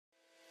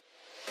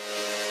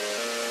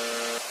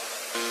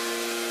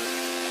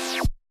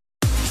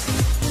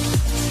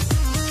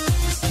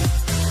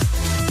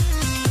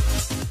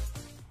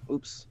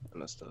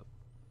messed up.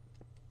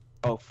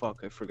 Oh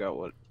fuck, I forgot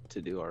what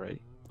to do already.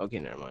 Okay,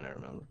 never mind, I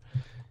remember.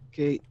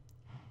 Okay.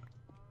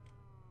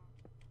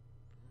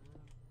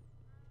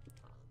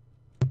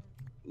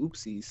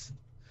 Oopsies.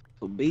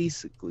 So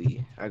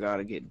basically, I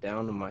gotta get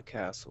down to my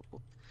castle,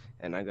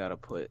 and I gotta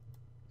put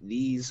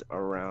these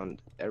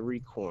around every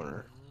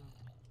corner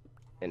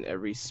and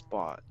every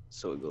spot,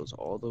 so it goes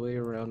all the way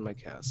around my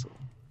castle.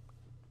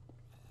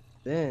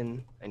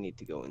 Then I need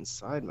to go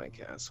inside my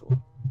castle,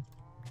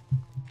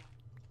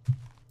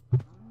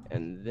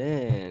 and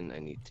then I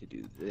need to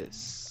do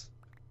this.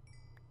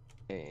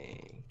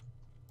 Dang.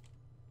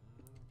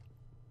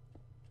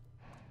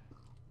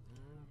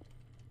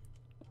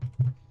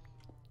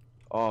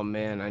 Oh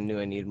man, I knew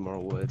I needed more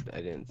wood. I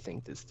didn't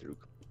think this through.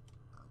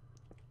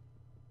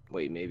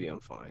 Wait, maybe I'm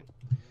fine.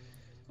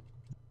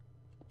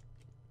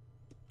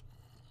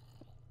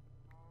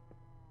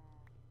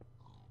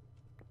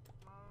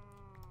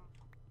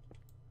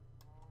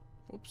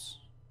 Oops.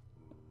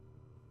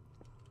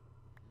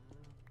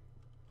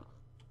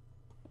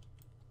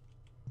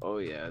 Oh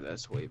yeah,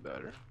 that's way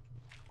better.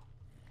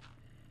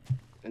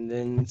 And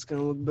then it's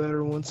gonna look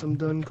better once I'm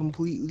done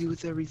completely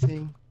with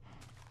everything.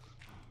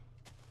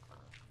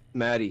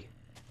 Maddie,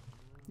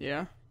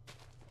 Yeah?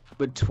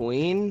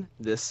 between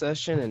this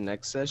session and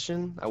next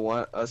session, I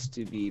want us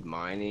to be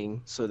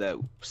mining so that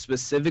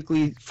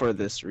specifically for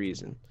this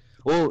reason.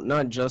 Well,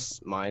 not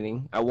just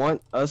mining. I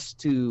want us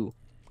to,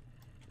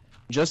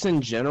 just in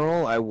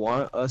general, I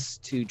want us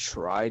to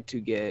try to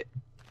get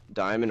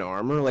diamond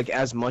armor, like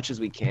as much as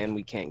we can.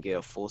 We can't get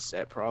a full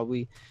set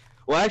probably.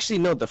 Well, actually,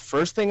 no, the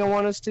first thing I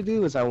want us to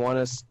do is I want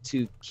us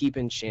to keep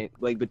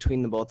like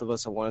between the both of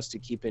us, I want us to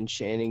keep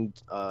enchanting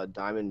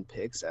diamond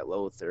picks at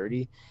level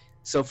 30.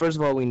 So first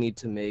of all, we need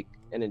to make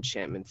an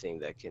enchantment thing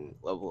that can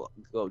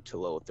go to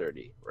level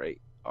 30, right?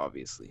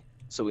 Obviously.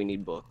 So we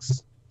need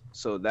books.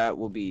 So that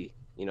will be,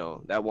 you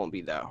know, that won't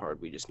be that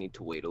hard. We just need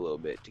to wait a little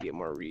bit to get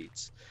more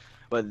reads.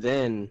 But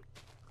then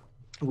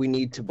we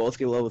need to both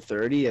get level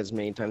 30 as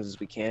many times as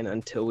we can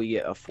until we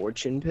get a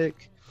fortune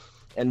pick.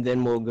 And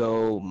then we'll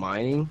go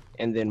mining.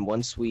 And then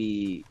once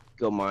we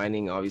go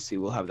mining, obviously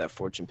we'll have that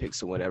fortune pick,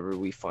 so whenever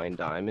we find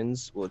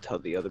diamonds, we'll tell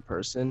the other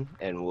person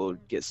and we'll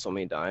get so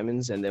many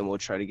diamonds, and then we'll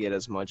try to get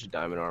as much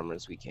diamond armor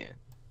as we can.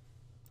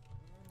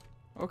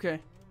 Okay.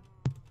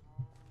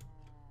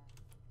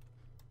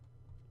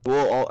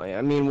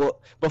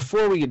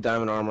 Before we get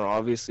diamond armor,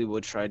 obviously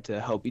we'll try to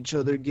help each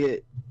other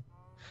get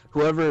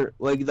whoever,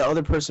 like the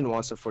other person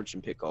wants a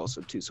fortune pick also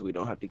too, so we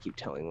don't have to keep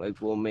telling.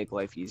 Like, we'll make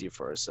life easier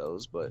for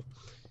ourselves, but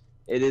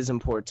it is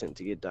important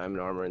to get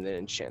diamond armor and then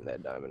enchant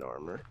that diamond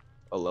armor.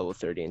 A level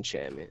 30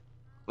 enchantment.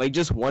 Like,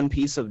 just one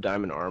piece of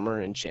diamond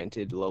armor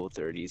enchanted level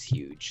 30 is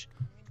huge.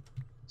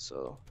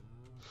 So,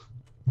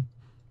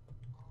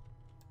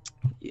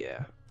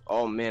 yeah.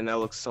 Oh man, that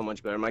looks so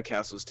much better. My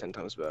castle's 10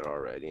 times better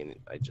already, and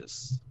I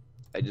just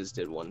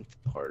did one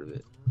part of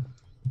it.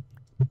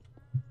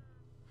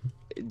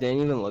 It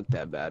didn't even look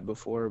that bad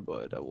before,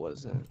 but I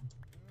wasn't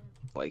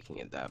liking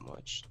it that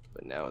much.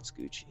 But now it's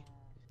Gucci.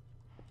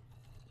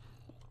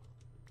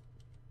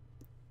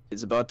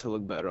 It's about to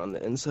look better on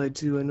the inside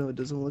too. I know it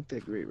doesn't look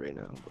that great right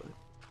now, but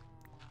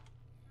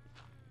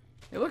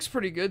It looks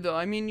pretty good though.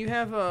 I mean, you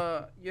have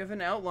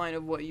an outline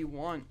of what you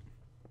want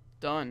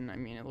done. I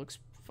mean, it looks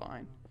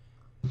fine.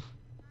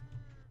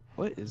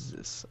 what is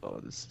this? Oh,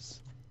 this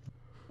is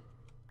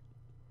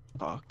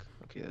talk.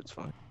 Okay, that's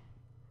fine.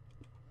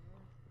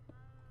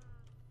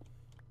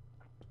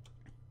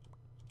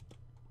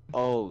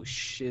 Oh,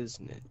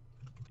 shiznit.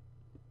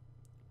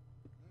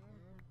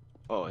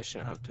 Oh, I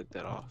shouldn't have took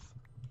that off.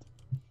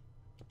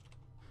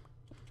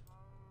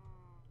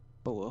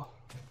 Oh well.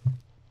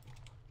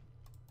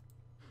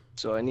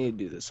 So I need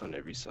to do this on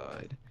every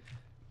side.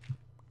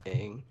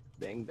 Bang,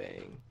 bang,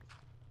 bang.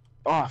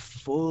 Oh,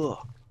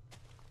 fuck.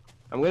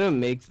 I'm gonna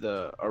make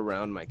the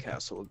around my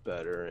castle look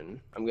better, and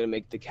I'm gonna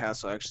make the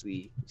castle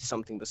actually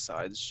something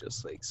besides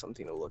just like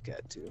something to look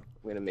at too.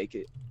 I'm gonna make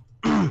it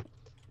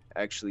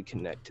actually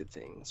connect to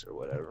things or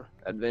whatever.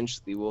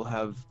 Eventually we'll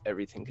have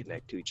everything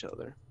connect to each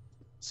other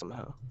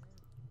somehow.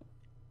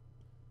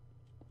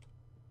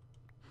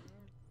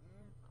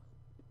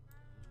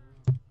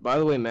 By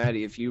the way,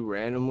 Maddie, if you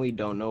randomly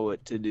don't know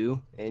what to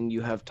do and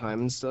you have time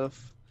and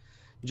stuff,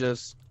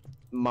 just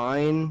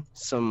mine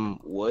some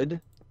wood,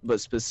 but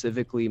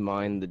specifically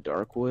mine the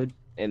dark wood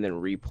and then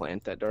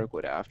replant that dark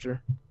wood after.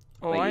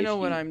 Oh, Like, I know if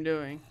what you I'm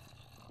doing.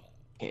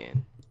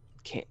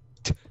 Can't.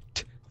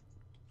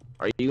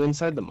 Are you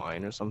inside the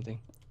mine or something?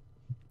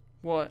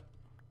 What?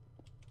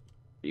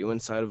 Are you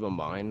inside of a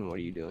mine? What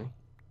are you doing?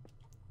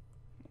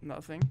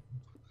 Nothing.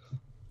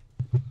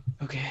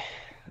 Okay,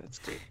 that's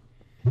good.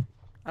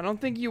 I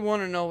don't think you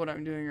want to know what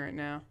I'm doing right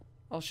now.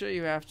 I'll show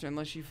you after,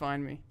 unless you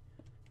find me.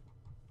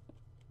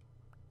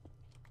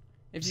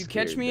 If you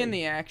catch me in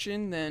the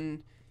action,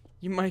 then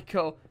you might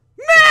go,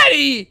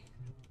 Maddie!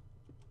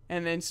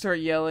 And then start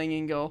yelling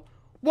and go,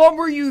 what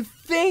were you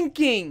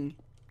thinking?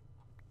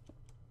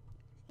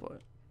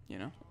 But, you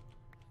know.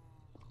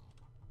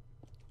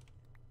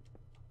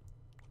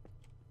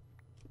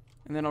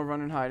 And then I'll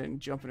run and hide and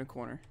jump in a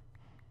corner.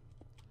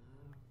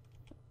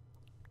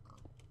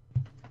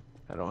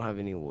 I don't have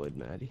any wood,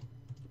 Maddie.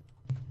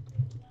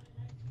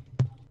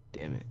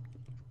 Damn it.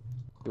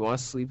 You want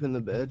to sleep in the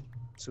bed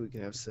so we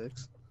can have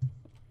sex?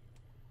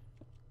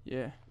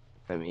 Yeah.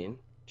 I mean,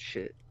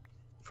 shit.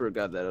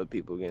 Forgot that other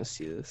people are gonna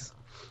see this.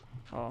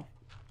 Oh.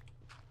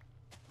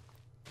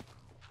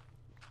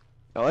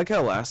 I like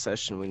how last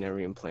session we never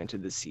even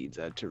planted the seeds.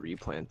 I had to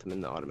replant them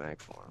in the automatic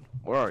farm.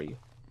 Where are you?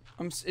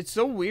 It's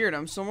so weird.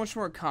 I'm so much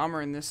more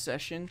calmer in this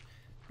session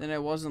than I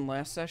was in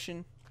last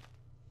session.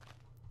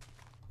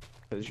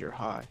 Because you're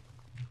high.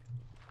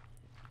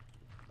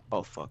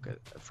 Oh, fuck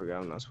it. I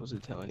forgot I'm not supposed to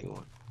tell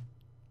anyone.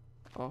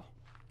 Oh.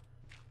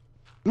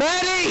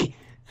 Maddie!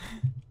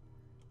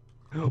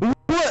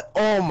 What?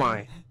 Oh,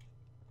 my.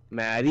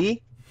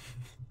 Maddie?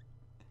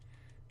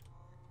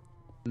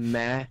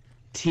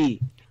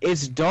 Matty.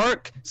 It's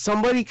dark.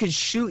 Somebody could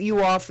shoot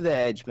you off the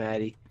edge,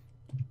 Maddie.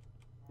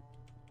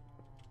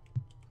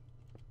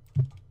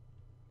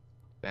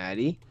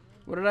 Maddie?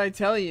 What did I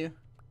tell you?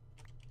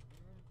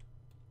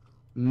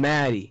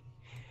 Maddie.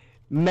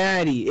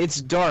 Maddie,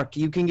 it's dark.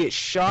 You can get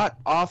shot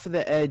off of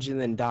the edge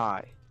and then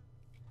die.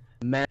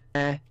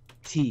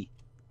 Matty.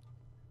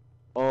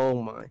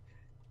 Oh my.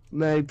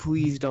 Maddie,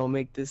 please don't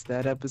make this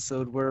that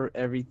episode where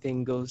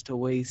everything goes to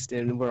waste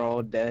and we're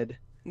all dead.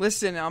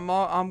 Listen, I'm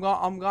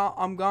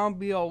gonna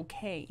be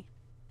okay.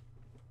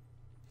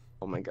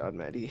 Oh my god,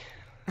 Maddie.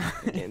 I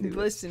can't do this.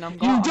 Listen, I'm You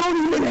gonna.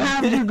 don't even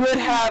have your good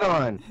hat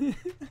on.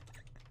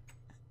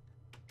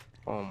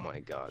 Oh my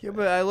god. Yeah, Maddie.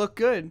 but I look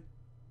good.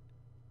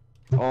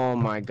 Oh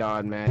my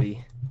god,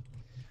 Maddie.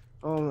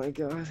 Oh my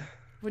god.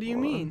 What do you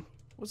mean?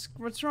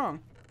 What's wrong?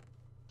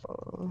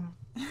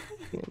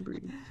 Can't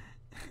breathe.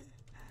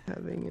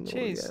 Having an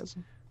Chase.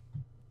 orgasm.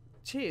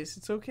 Chase,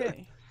 it's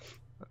okay.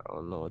 I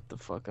don't know what the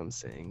fuck I'm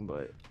saying,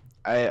 but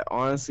I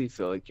honestly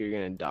feel like you're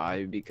gonna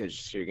die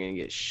because you're gonna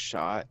get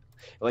shot.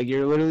 Like,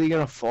 you're literally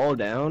gonna fall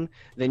down,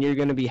 then you're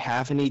gonna be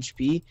half an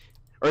HP,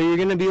 or you're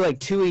gonna be like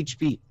 2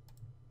 HP,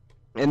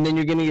 and then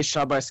you're gonna get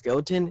shot by a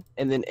skeleton,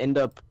 and then end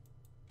up.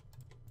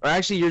 Or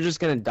actually, you're just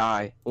gonna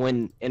die.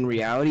 When in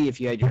reality,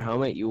 if you had your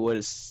helmet, you would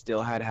have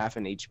still had half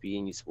an HP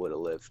and you would have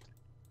lived.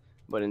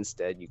 But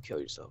instead, you kill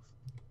yourself.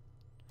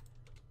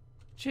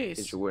 Chase.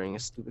 Because you're wearing a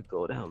stupid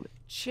gold helmet.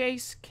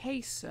 Chase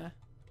Casa.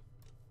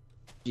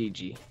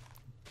 GG.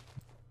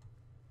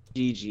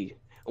 GG.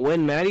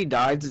 When Maddie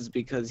dies, it's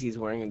because he's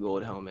wearing a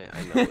gold helmet.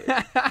 I know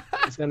it.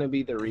 It's gonna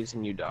be the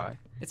reason you die.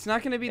 It's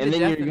not gonna be the And then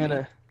death you're of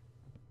gonna.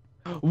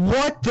 me.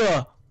 What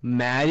the?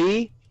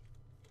 Maddie?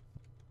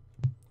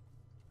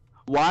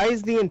 Why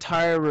is the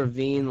entire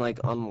ravine like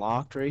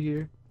unlocked right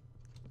here?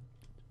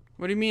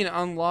 What do you mean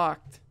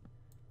unlocked?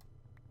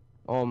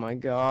 Oh my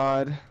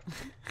god.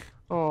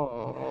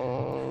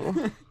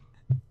 Oh.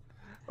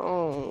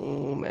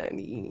 Oh,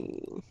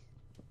 Maddie.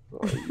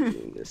 Why are you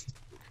doing this?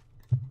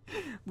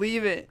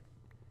 Leave it.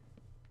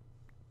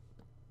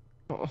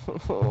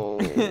 Oh,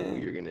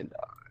 you're gonna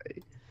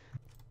die.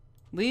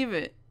 Leave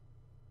it.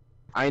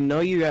 I know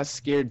you got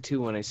scared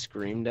too when I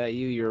screamed at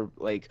you. You're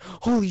like,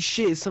 holy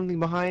shit, is something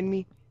behind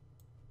me?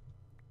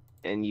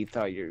 And you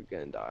thought you were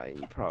gonna die,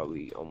 and you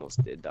probably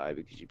almost did die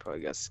because you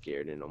probably got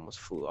scared and almost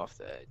flew off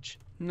the edge.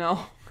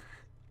 No.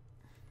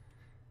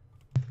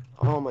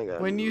 Oh my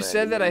god. When you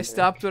said that, I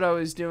stopped what I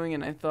was doing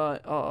and I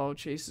thought, uh-oh,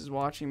 Chase is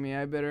watching me.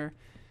 I better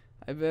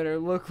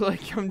look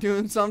like I'm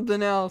doing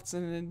something else,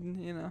 and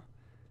then, you know.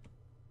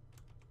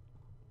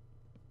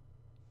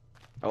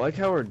 I like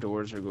how our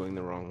doors are going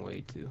the wrong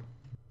way too.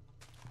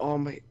 Oh,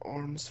 my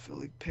arms feel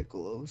like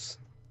piccolos.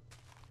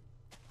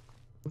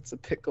 What's a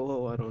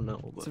piccolo? I don't know.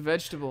 But It's a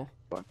vegetable.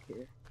 fuck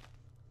here.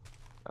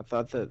 I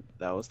thought that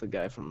was the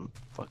guy from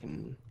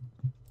fucking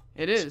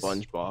It is.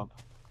 SpongeBob.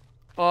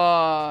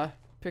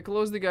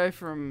 Piccolo's the guy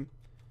from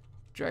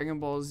Dragon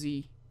Ball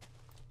Z.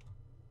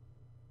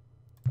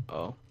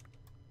 Oh.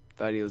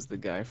 Thought he was the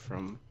guy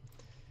from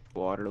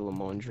Water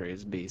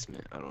Lamondre's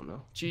basement. I don't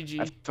know. GG.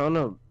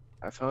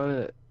 I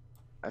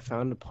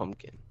found a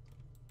pumpkin.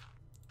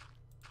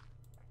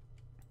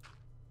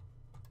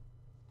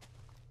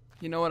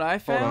 You know what I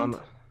found?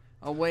 Hold on.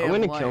 A way I'm of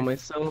gonna life. kill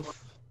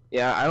myself.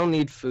 Yeah, I don't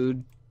need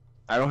food.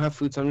 I don't have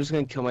food, so I'm just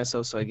gonna kill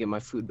myself so I get my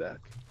food back.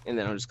 And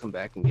then I'll just come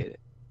back and get it.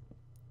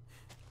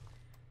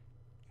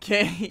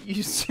 Okay,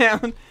 you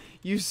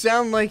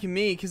sound like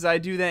me because I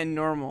do that in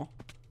normal.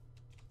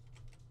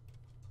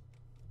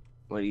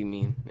 What do you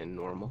mean in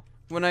normal?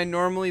 When I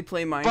normally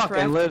play Minecraft. Fuck,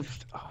 I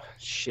lived. Oh,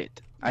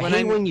 shit. I When hate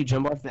I'm- when you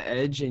jump off the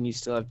edge and you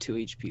still have 2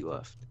 HP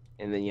left.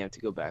 And then you have to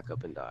go back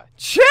up and die.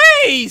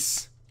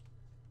 Chase!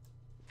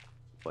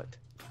 What?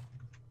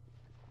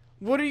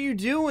 What are you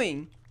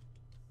doing?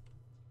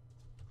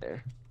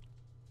 There.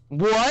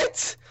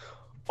 What?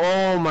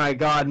 Oh my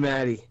god,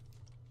 Maddie.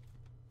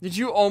 Did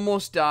you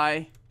almost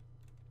die?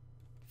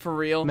 For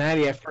real?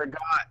 Maddie, I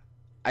forgot.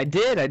 I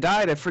did. I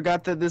died. I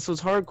forgot that this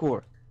was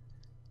hardcore.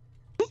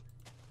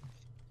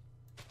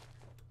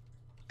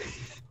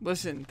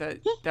 Listen,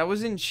 that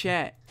was in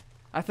chat.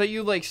 I thought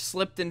you like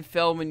slipped and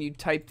fell when you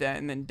typed that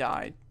and then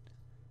died.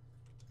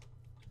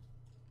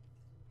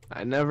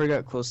 I never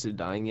got close to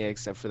dying yet,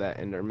 except for that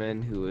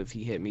Enderman, who if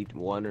he hit me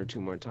 1 or 2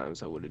 more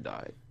times, I would have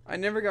died. I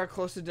never got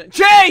close to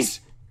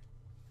Chase!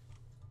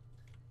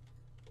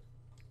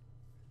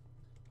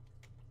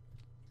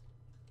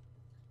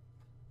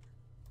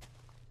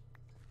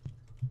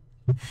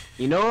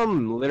 You know,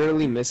 I'm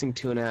literally missing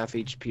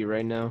 2.5 HP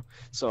right now,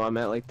 so I'm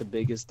at like the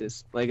biggest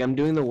like I'm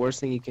doing the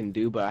worst thing you can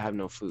do, but I have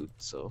no food,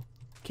 so.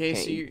 Okay,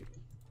 so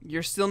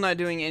you're still not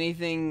doing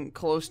anything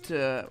close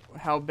to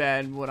how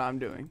bad what I'm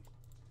doing.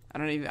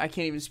 I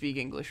can't even speak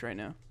English right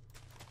now.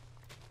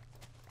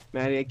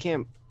 Maddie, I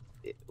can't.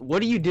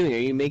 What are you doing? Are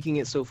you making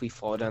it so if we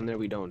fall down there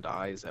we don't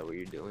die? Is that what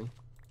you're doing?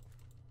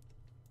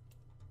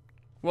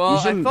 Well,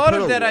 I thought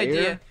of that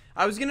idea.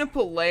 I was gonna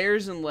put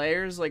layers and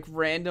layers, like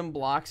random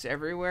blocks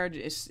everywhere,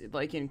 just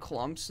like in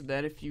clumps, so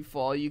that if you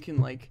fall, you can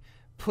like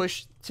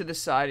push to the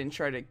side and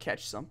try to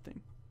catch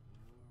something.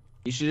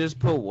 You should just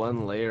put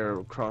one layer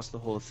across the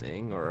whole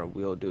thing, or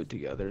we'll do it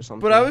together or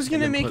something. But I was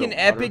gonna make an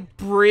epic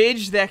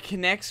bridge that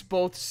connects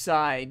both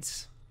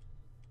sides.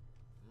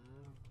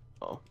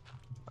 Oh,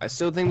 I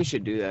still think we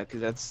should do that because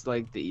that's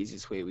like the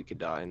easiest way we could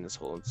die in this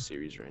whole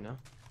series right now.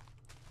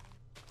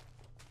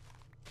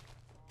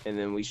 And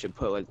then we should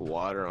put like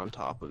water on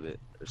top of it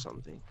or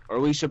something, or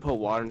we should put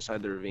water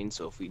inside the ravine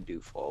so if we do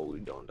fall, we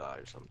don't die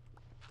or something.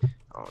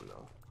 I don't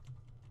know.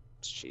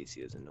 Chase,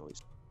 he doesn't know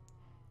he's.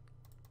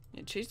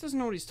 Yeah, Chase doesn't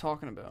know what he's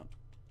talking about.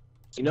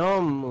 You know,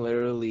 I'm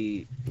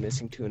literally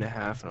missing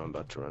 2.5 and I'm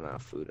about to run out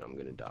of food. I'm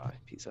gonna die.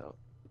 Peace out.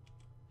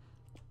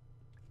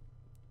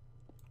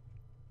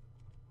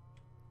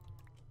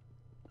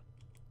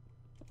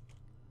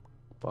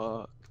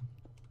 Fuck.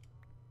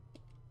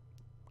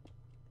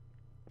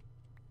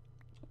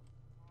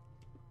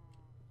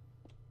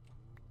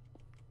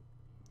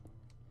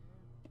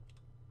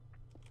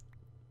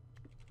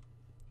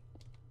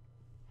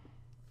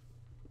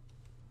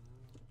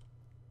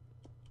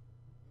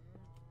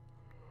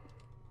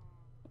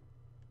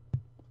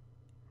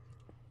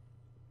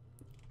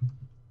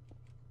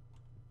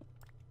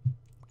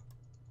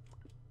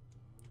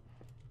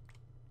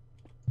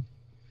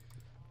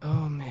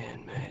 Oh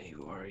man, Maddie,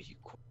 why are you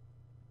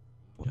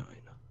China?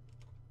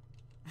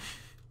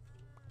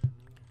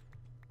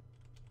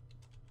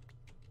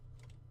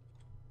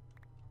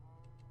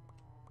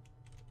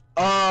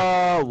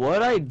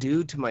 What'd I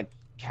do to my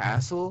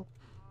castle?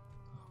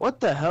 What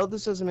the hell?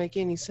 This doesn't make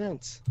any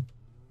sense.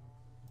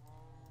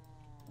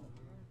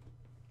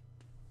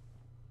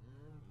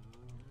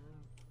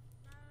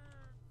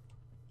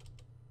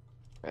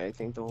 I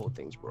think the whole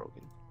thing's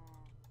broken.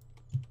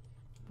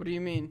 What do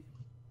you mean?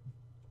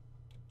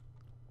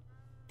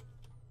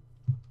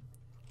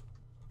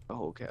 The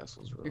whole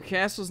castle's ruined. Your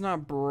castle's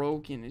not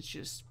broken, it's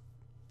just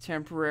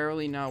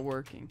temporarily not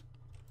working.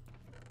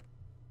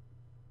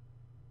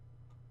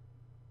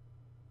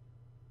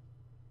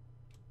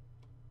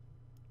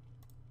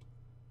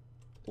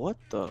 What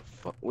the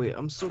fuck? Wait,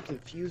 I'm so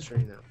confused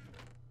right now.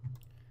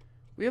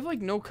 We have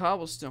like no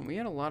cobblestone. We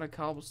had a lot of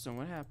cobblestone.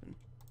 What happened?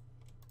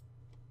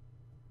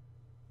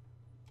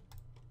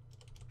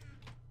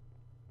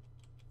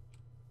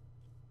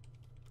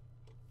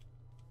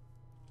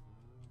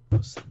 No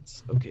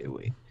sense. Okay,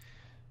 wait.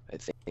 I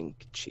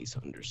think Chase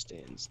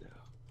understands now.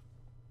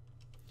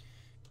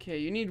 Okay,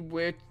 you need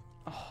way...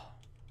 Oh,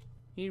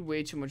 you need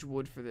way too much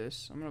wood for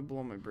this. I'm gonna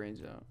blow my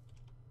brains out.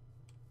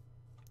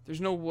 There's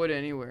no wood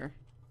anywhere.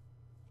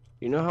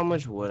 You know how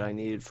much wood I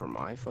needed for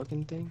my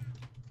fucking thing?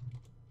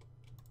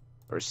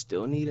 Or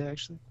still need,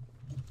 actually?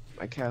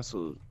 My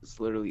castle is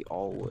literally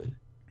all wood.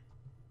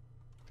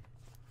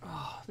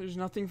 Oh, there's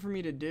nothing for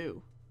me to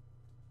do.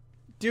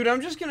 Dude,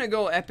 I'm just gonna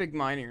go epic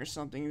mining or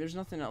something. There's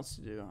nothing else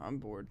to do. I'm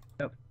bored.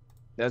 Yep.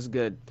 That's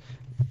good.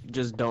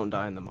 Just don't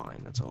die in the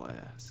mine. That's all I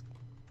ask.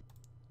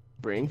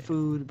 Bring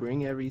food,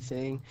 bring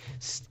everything.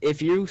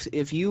 If you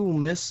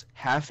miss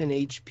half an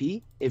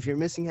HP, if you're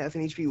missing half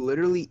an HP,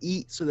 literally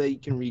eat so that you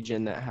can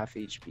regen that half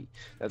HP.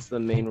 That's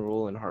the main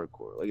rule in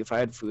hardcore. Like if I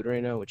had food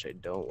right now, which I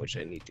don't, which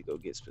I need to go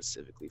get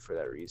specifically for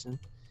that reason,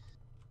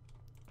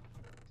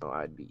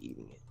 I'd be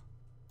eating it.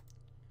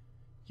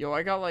 Yo,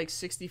 I got like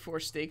 64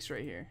 steaks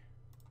right here.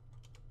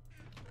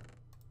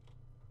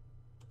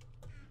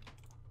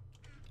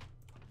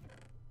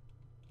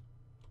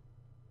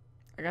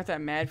 I got that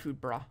mad food,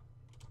 brah.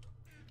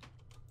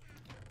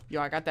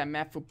 Yo, I got that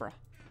mad food, bruh.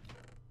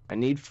 I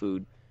need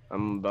food.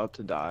 I'm about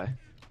to die,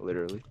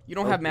 literally. You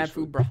don't have mad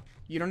food, bruh.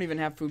 You don't even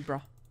have food,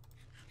 bruh.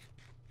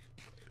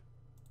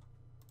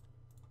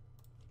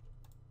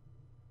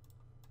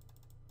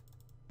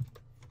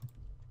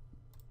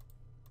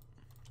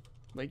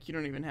 Like, you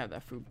don't even have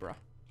that food, bruh.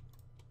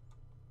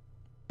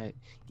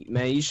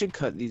 Man, you should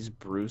cut these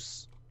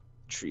Bruce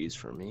trees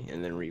for me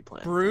and then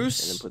replant.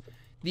 Bruce? And then put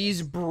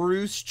These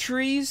Bruce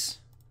trees?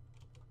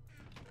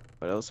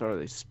 What else are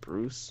they?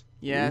 Spruce?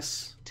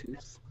 Yes.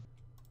 Tooth?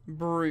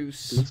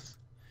 Bruce. Tooth?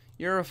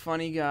 You're a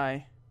funny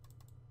guy.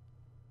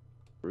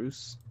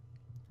 Bruce?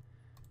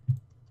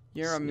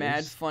 You're a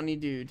mad funny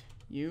dude.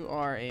 You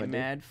are a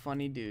mad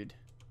funny dude.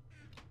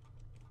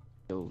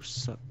 Yo,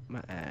 suck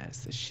my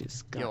ass. This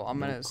shit's got Yo, I'm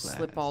no gonna class.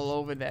 slip all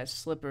over that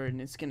slipper,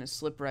 and it's gonna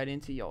slip right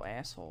into your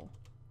asshole.